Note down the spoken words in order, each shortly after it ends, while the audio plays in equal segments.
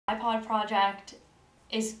iPod project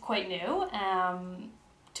is quite new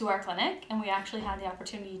to our clinic, and we actually had the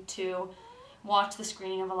opportunity to watch the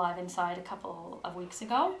screening of Alive Inside a couple of weeks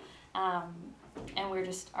ago.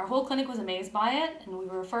 And our whole clinic was amazed by it, and we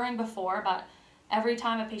were referring before, but every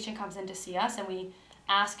time a patient comes in to see us and we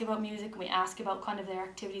ask about music and we ask about kind of their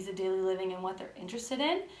activities of daily living and what they're interested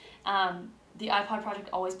in, the iPod project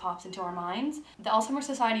always pops into our minds. The Alzheimer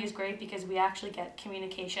Society is great because we actually get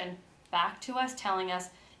communication back to us telling us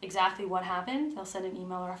exactly what happened. They'll send an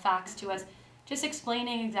email or a fax to us just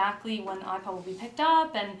explaining exactly when iPod will be picked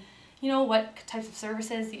up and what types of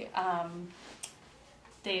services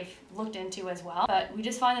they've looked into as well. But we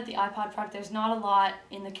just find that the iPod project, there's not a lot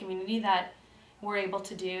in the community that we're able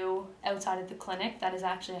to do outside of the clinic that is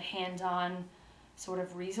actually a hands-on sort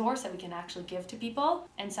of resource that we can actually give to people,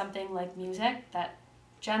 and something like music that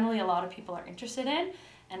generally a lot of people are interested in,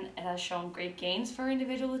 and it has shown great gains for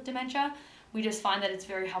individuals with dementia. We just find that it's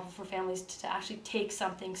very helpful for families to actually take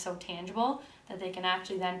something so tangible that they can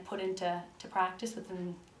actually then put into practice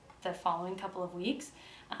within the following couple of weeks.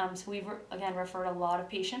 So we've again referred a lot of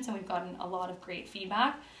patients, and we've gotten a lot of great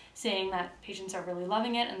feedback saying that patients are really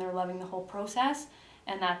loving it and they're loving the whole process,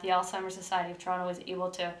 and that the Alzheimer Society of Toronto is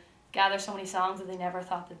able to gather so many songs that they never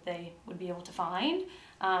thought that they would be able to find.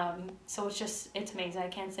 So it's amazing. I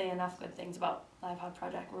can't say enough good things about the iPod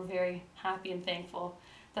project. We're very happy and thankful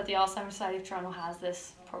that the Alzheimer Society of Toronto has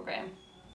this program.